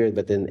sound weird,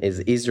 but then as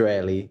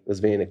Israeli who's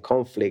been in a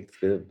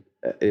conflict with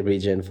a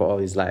region for all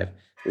his life,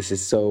 this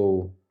is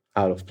so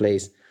out of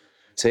place.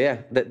 So yeah,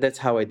 that's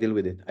how I deal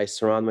with it. I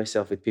surround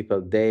myself with people.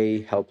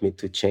 They help me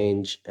to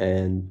change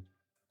and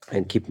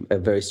keep a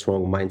very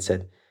strong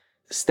mindset.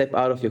 Step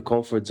out of your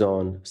comfort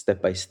zone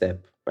step by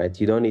step, right?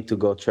 You don't need to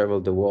go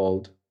travel the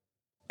world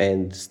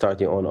and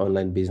start your own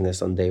online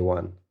business on day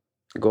one.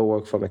 Go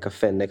work from a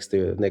cafe next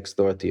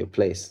door to your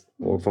place.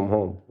 Work from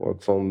home.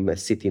 Work from a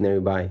city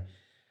nearby.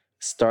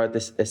 Start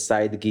a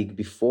side gig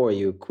before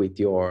you quit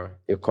your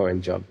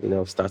current job.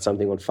 Start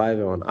something on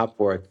Fiverr, on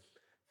Upwork.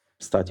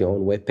 Start your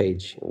own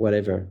webpage,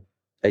 whatever.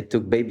 I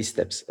took baby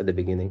steps at the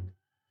beginning.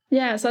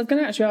 Yeah, so I was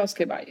going to actually ask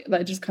you about,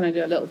 just kind of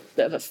do a little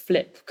bit of a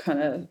flip,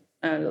 kind of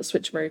a little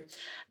switcheroo.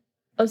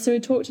 Also, we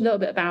talked a little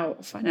bit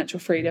about financial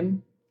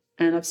freedom,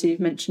 and obviously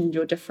you've mentioned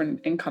your different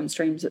income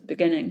streams at the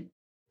beginning.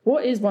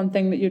 What is one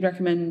thing that you'd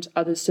recommend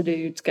others to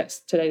do to get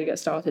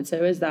started?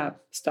 So is that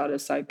start a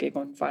side gig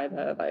on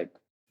Fiverr?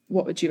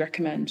 What would you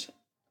recommend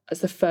as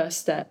the first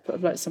step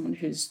of someone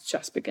who's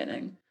just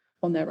beginning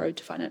on their road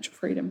to financial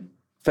freedom?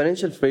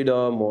 Financial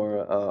freedom,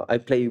 or I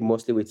play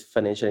mostly with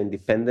financial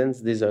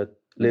independence. These are a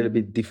little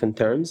bit different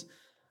terms.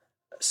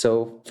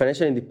 So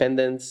financial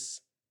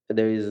independence,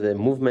 there is a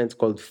movement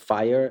called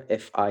FIRE,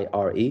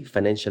 F-I-R-E,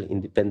 Financial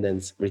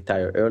Independence,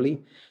 Retire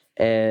Early.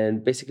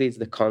 And basically it's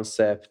the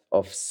concept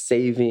of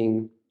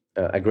saving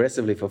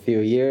aggressively for a few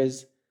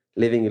years,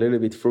 living a little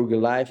bit frugal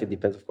life. It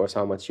depends, of course,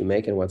 how much you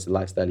make and what's the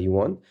lifestyle you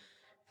want,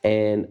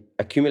 and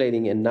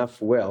accumulating enough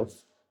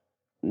wealth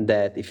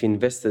that if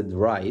invested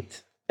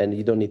right, and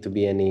you don't need to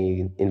be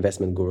any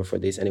investment guru for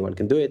this, anyone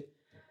can do it,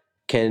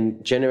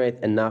 can generate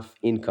enough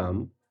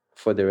income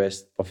for the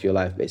rest of your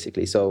life,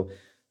 basically. So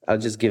I'll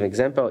just give an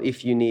example.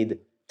 If you need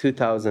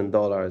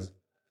 $2,000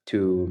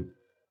 to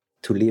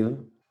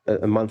live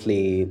a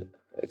monthly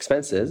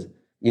expenses,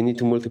 you need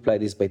to multiply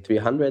this by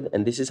 300,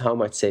 and this is how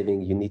much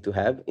saving you need to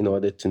have in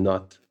order to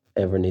not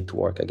ever need to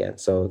work again.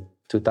 So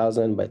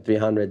 2,000 by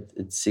 300,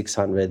 it's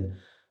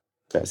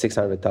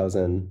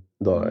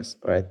 $600,000,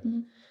 right?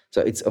 Mm-hmm. So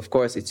it's a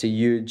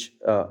huge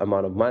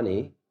amount of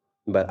money,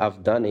 but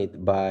I've done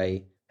it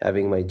by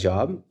having my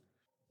job,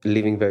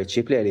 living very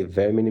cheaply. I live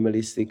very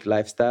minimalistic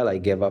lifestyle. I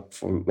gave up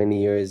for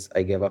many years.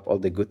 I gave up all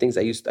the good things.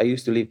 I used to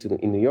live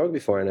in New York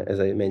before, and as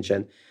I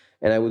mentioned,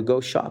 and I would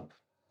go shop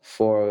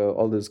for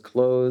all those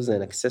clothes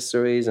and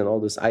accessories and all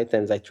those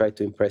items. I tried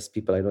to impress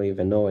people I don't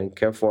even know and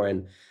care for,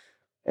 and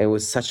it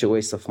was such a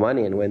waste of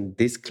money. And when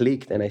this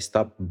clicked and I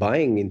stopped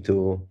buying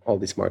into all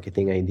these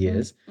marketing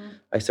ideas,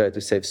 I started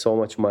to save so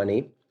much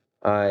money.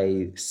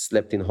 I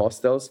slept in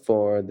hostels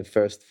for the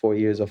first 4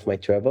 years of my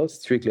travels,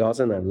 strictly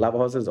hostels. And I love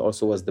hostels.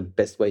 Also was the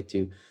best way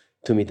to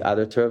meet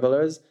other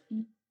travelers.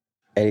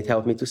 And it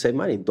helped me to save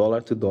money,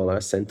 dollar to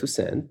dollar, cent to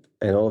cent.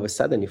 And all of a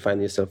sudden you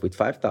find yourself with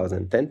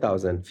 5,000,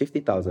 10,000,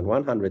 50,000,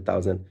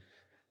 100,000.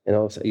 And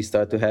also you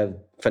start to have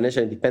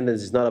financial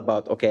independence. Is not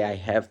about, okay, I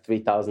have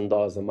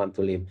 $3,000 a month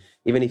to live.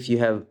 Even if you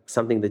have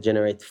something that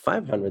generates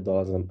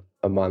 $500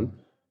 a month,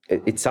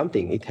 it's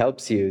something. It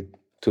helps you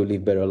to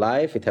live better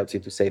life. It helps you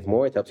to save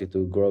more. It helps you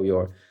to grow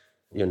your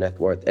net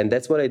worth. And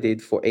that's what I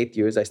did for 8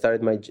 years. I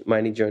started my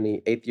money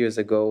journey 8 years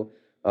ago.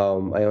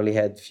 I only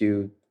had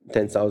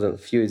 10,000,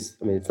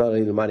 I mean, it's not a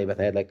little money, but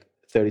I had like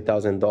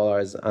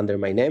 $30,000 under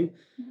my name.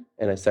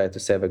 And I started to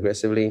save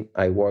aggressively.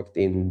 I worked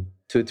in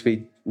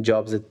 2-3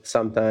 jobs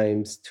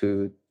sometimes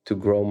to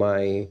grow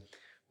my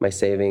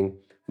saving.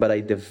 But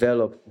I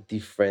developed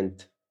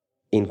different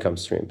income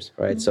streams,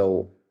 right?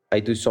 So I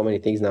do so many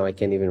things now, I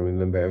can't even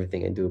remember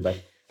everything I do, but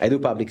I do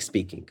public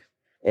speaking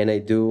and I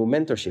do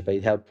mentorship. I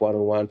help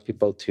one-on-one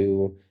people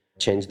to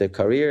change their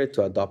career,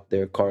 to adopt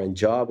their current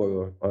job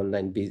or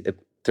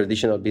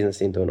traditional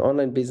business into an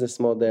online business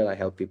model. I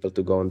help people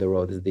to go on the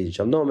road as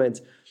digital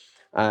nomads.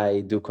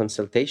 I do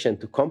consultation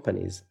to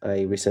companies.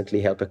 I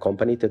recently helped a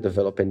company to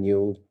develop a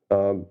new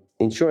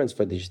insurance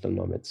for digital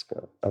nomads.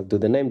 I'll do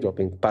the name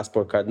dropping,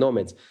 Passport Card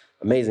Nomads.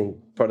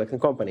 Amazing product and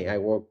company. I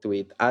worked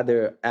with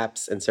other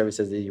apps and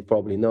services that you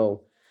probably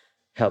know,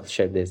 helped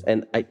shape this.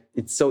 And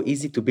it's so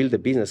easy to build a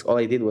business. All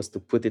I did was to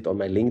put it on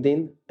my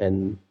LinkedIn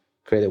and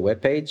create a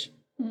web page.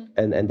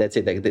 And that's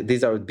it. Like,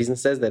 these are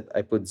businesses that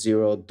I put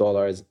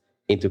 $0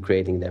 into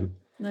creating them.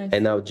 Nice.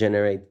 And now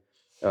generate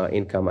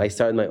income. I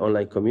started my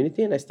online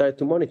community and I started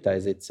to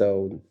monetize it.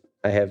 So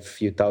I have a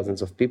few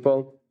thousands of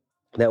people.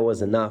 That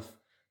was enough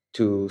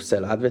to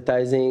sell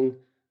advertising,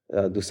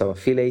 do some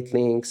affiliate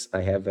links.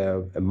 I have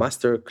a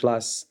master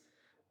class,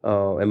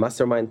 a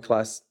mastermind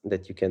class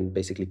that you can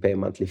basically pay a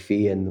monthly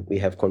fee and we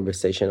have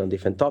conversation on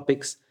different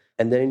topics.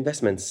 And then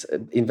investments.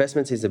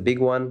 Investments is a big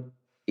one.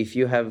 If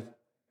you have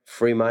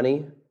free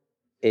money,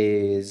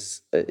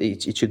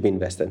 it should be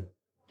invested.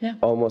 Yeah.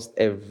 Almost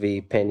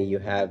every penny you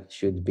have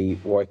should be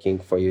working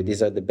for you.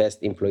 These are the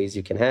best employees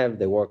you can have.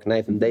 They work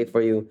night and day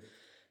for you,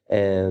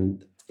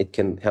 and it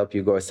can help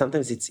you grow.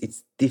 Sometimes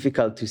it's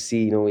difficult to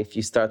see, if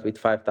you start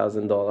with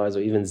 $5,000 or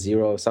even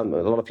zero. A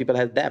lot of people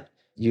have debt.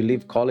 You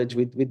leave college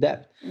with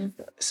debt.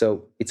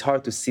 So it's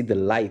hard to see the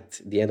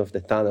light, the end of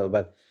the tunnel.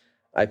 But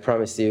I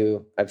promise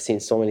you, I've seen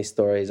so many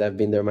stories. I've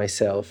been there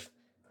myself.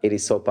 It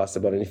is so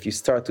possible. And if you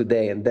start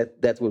today, and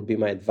that would be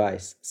my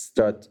advice,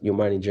 start your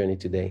money journey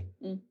today.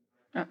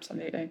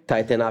 Absolutely.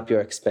 Tighten up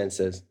your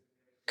expenses.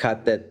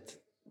 Cut that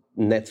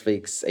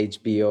Netflix,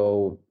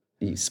 HBO,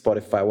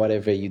 Spotify,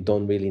 whatever you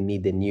don't really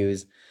need the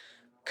news.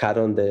 Cut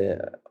on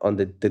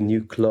the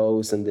new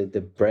clothes and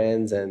the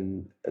brands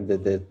and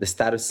the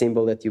status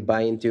symbol that you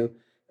buy into,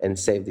 and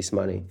save this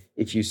money.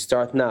 If you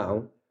start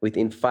now,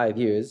 within 5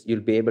 years,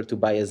 you'll be able to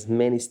buy as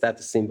many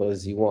status symbols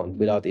as you want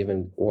without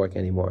even work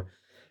anymore.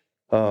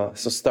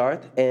 So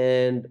start,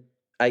 and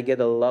I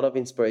get a lot of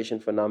inspiration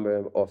from a number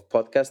of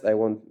podcasts. I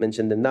won't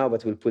mention them now,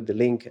 but we'll put the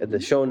link at the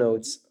show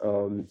notes.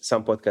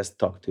 Some podcasts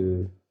talk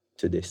to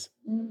this.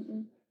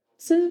 Mm-hmm.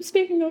 So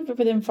speaking of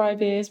within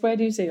 5 years, where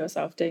do you see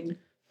yourself, Dean?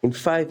 In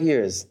 5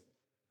 years?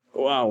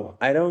 Wow.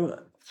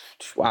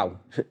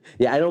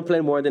 Yeah, I don't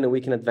plan more than a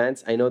week in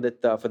advance. I know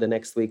that for the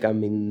next week,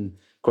 I'm in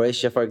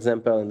Croatia, for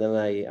example, and then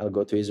I'll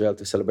go to Israel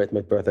to celebrate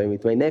my birthday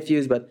with my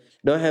nephews, but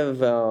don't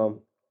have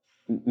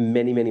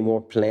many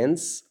more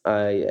plans.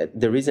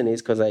 The reason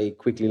is because I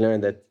quickly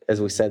learned that,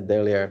 as we said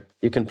earlier,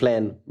 you can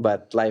plan,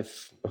 but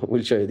life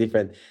will show you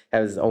different,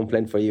 has its own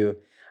plan for you.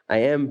 I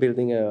am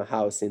building a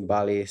house in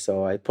Bali,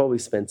 so I probably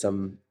spend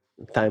some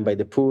time by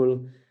the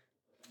pool,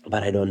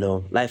 but I don't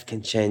know. Life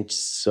can change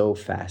so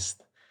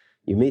fast.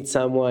 You meet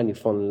someone, you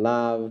fall in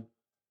love,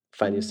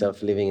 find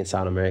yourself living in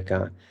South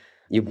America.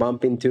 You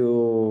bump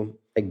into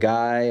a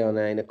guy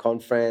in a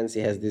conference,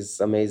 he has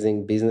this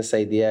amazing business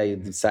idea, you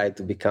decide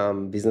to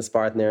become business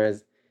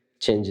partners,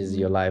 changes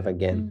your life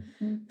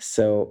again.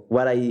 So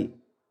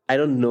I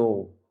don't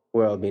know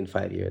where I'll be in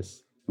 5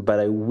 years, but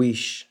I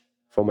wish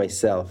for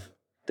myself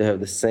to have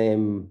the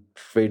same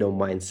freedom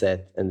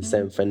mindset and the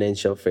same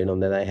financial freedom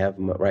that I have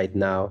right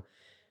now,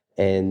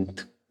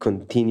 and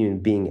continue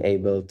being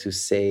able to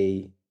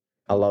say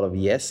a lot of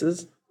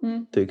yeses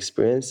to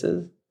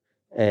experiences,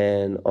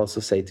 and also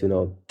say to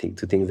no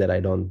to things that I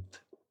don't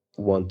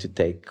want to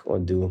take or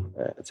do,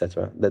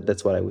 etc.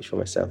 That's what I wish for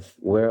myself.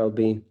 Where I'll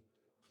be,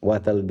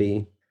 what I'll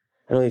be.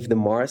 I don't know if the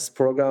Mars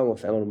program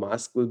of Elon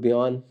Musk will be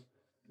on.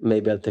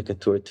 Maybe I'll take a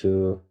tour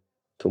to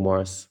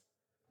Mars.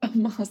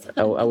 Mars.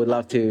 I would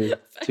love to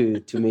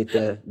meet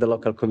the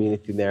local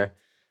community there.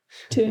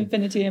 To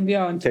infinity and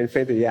beyond. To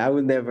infinity, yeah. I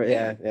would never,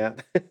 yeah.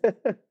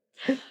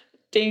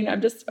 Dean,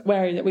 I'm just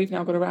wary that we've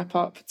now got to wrap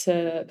up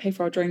to pay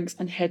for our drinks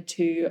and head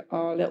to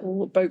our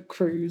little boat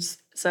cruise.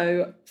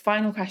 So,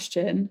 final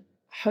question.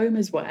 Home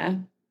is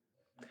where?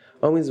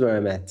 Home is where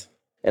I'm at.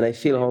 And I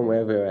feel home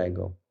wherever I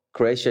go.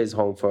 Croatia is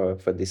home for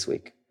this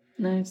week.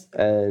 Nice.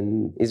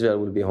 And Israel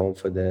will be home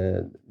for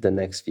the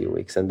next few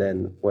weeks. And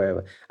then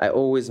wherever. I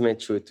always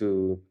make sure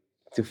to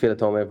feel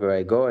at home wherever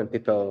I go. And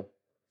people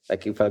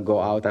Like if I go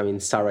out, I'm in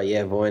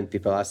Sarajevo, and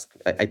people ask,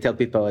 I tell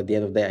people at the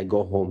end of the day, I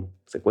go home.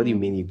 It's like, what do you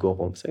mean you go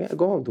home? So yeah, I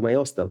go home to my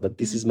hostel, but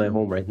this is my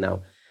home right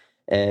now.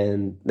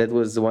 And that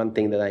was one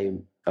thing that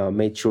I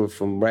made sure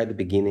from right at the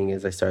beginning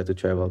as I started to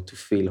travel to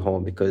feel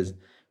home, because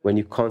when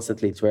you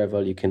constantly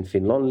travel, you can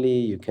feel lonely,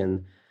 you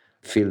can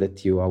feel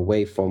that you are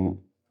away from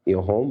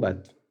your home.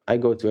 But I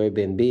go to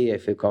Airbnb, I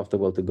feel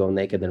comfortable to go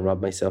naked and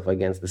rub myself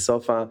against the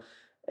sofa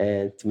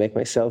and to make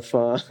myself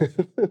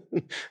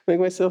make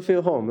myself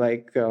feel home.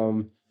 Like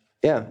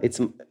yeah,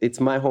 it's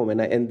my home,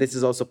 and this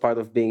is also part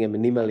of being a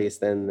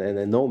minimalist and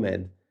a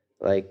nomad.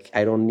 Like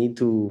I don't need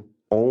to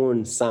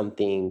own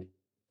something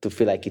to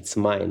feel like it's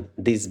mine.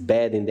 This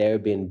bed in the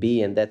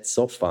Airbnb and that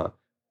sofa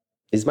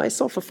is my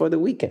sofa for the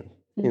weekend.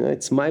 You know,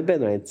 it's my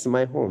bed, right? It's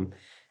my home,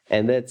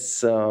 and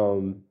that's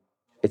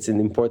it's an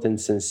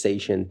important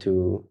sensation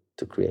to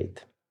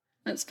create.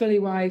 That's fully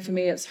why, for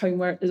me, it's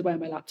home is where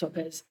my laptop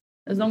is.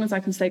 As long as I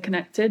can stay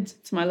connected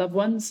to my loved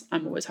ones,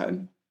 I'm always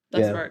home.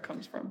 That's where it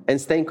comes from. And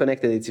staying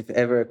connected, it's if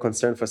ever a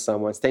concern for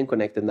someone, staying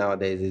connected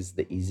nowadays is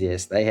the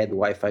easiest. I had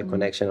Wi-Fi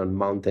connection on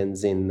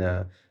mountains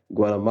in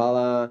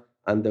Guatemala,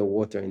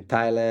 underwater in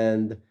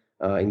Thailand,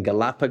 in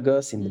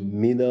Galapagos, in the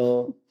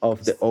middle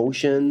of the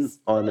ocean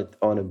on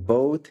a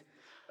boat.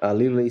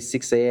 Literally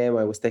 6 a.m.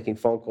 I was taking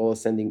phone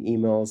calls, sending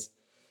emails.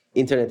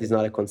 Internet is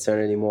not a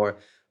concern anymore.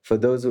 For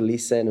those who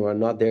listen, who are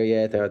not there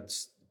yet, are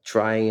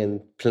trying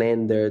and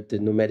plan the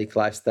nomadic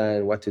lifestyle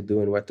and what to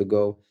do and where to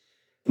go.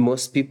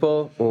 Most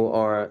people who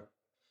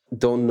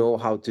don't know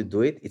how to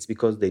do it, it's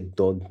because they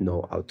don't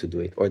know how to do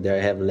it, or they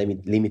have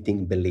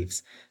limiting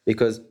beliefs.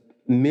 Because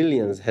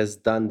millions has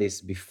done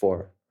this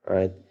before,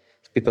 right?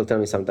 People tell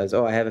me sometimes,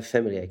 oh, I have a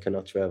family, I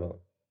cannot travel.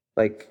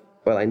 Like,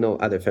 well, I know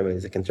other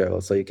families that can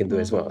travel, so you can do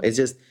as well. It's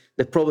just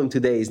the problem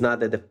today is not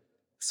that the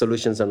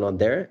solutions are not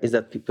there, is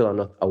that people are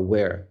not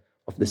aware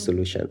of the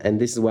solution. And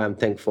this is why I'm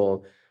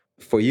thankful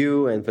for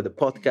you and for the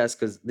podcast,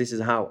 because this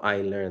is how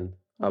I learned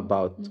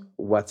about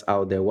what's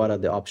out there, what are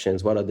the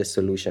options, what are the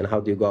solutions, how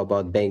do you go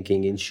about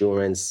banking,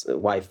 insurance,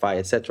 Wi-Fi,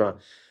 etc.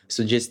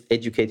 So just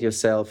educate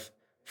yourself,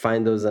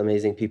 find those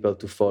amazing people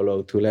to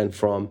follow, to learn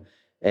from,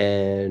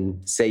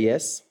 and say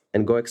yes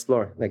and go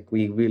explore. Like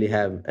we really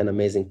have an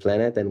amazing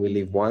planet and we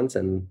live once,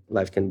 and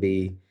life can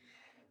be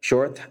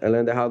short. I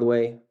learned the hard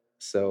way.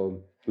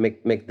 So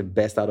make the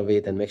best out of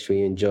it and make sure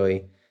you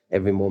enjoy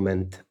every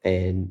moment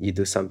and you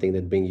do something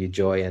that brings you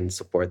joy and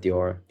support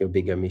your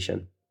bigger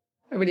mission.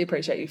 I really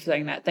appreciate you for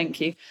saying that. Thank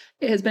you.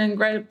 It has been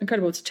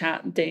incredible to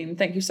chat, Dean.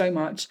 Thank you so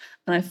much.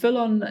 And I full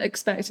on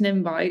expect an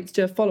invite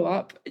to a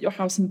follow-up at your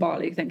house in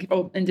Bali. Thank you.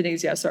 Oh,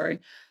 Indonesia,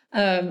 sorry.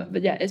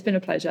 But yeah, it's been a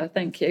pleasure.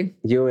 Thank you.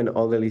 You and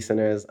all the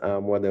listeners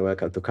are more than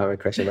welcome to come and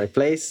crash at my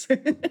place.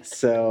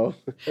 So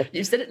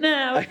you said it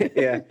now.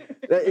 Yeah,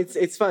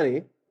 it's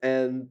funny.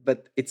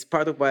 But it's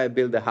part of why I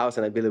built the house,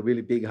 and I built a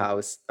really big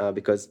house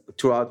because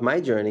throughout my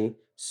journey,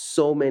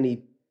 so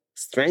many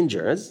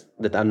strangers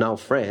that are now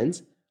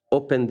friends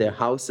opened their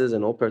houses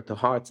and opened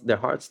their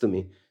hearts to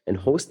me and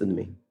hosted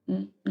me.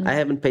 Mm-hmm. I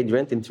haven't paid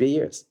rent in 3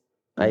 years.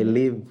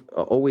 Mm-hmm.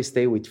 I always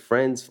stay with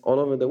friends all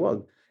over the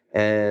world.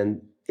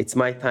 And it's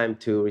my time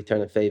to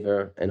return a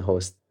favor and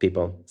host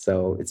people.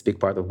 So it's a big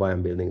part of why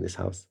I'm building this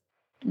house.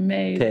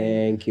 Amazing.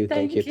 Thank you.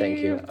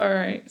 All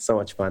right. So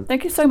much fun.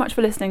 Thank you so much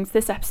for listening to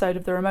this episode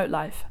of The Remote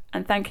Life.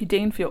 And thank you,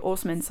 Dean, for your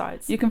awesome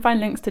insights. You can find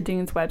links to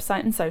Dean's website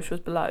and socials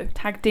below.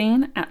 Tag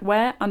Dean at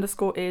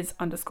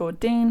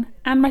where_is_Dean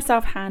and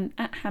myself, Han,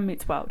 at Han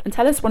Meets World. And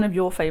tell us one of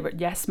your favourite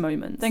yes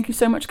moments. Thank you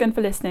so much again for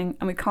listening,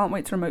 and we can't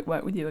wait to remote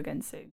work with you again soon.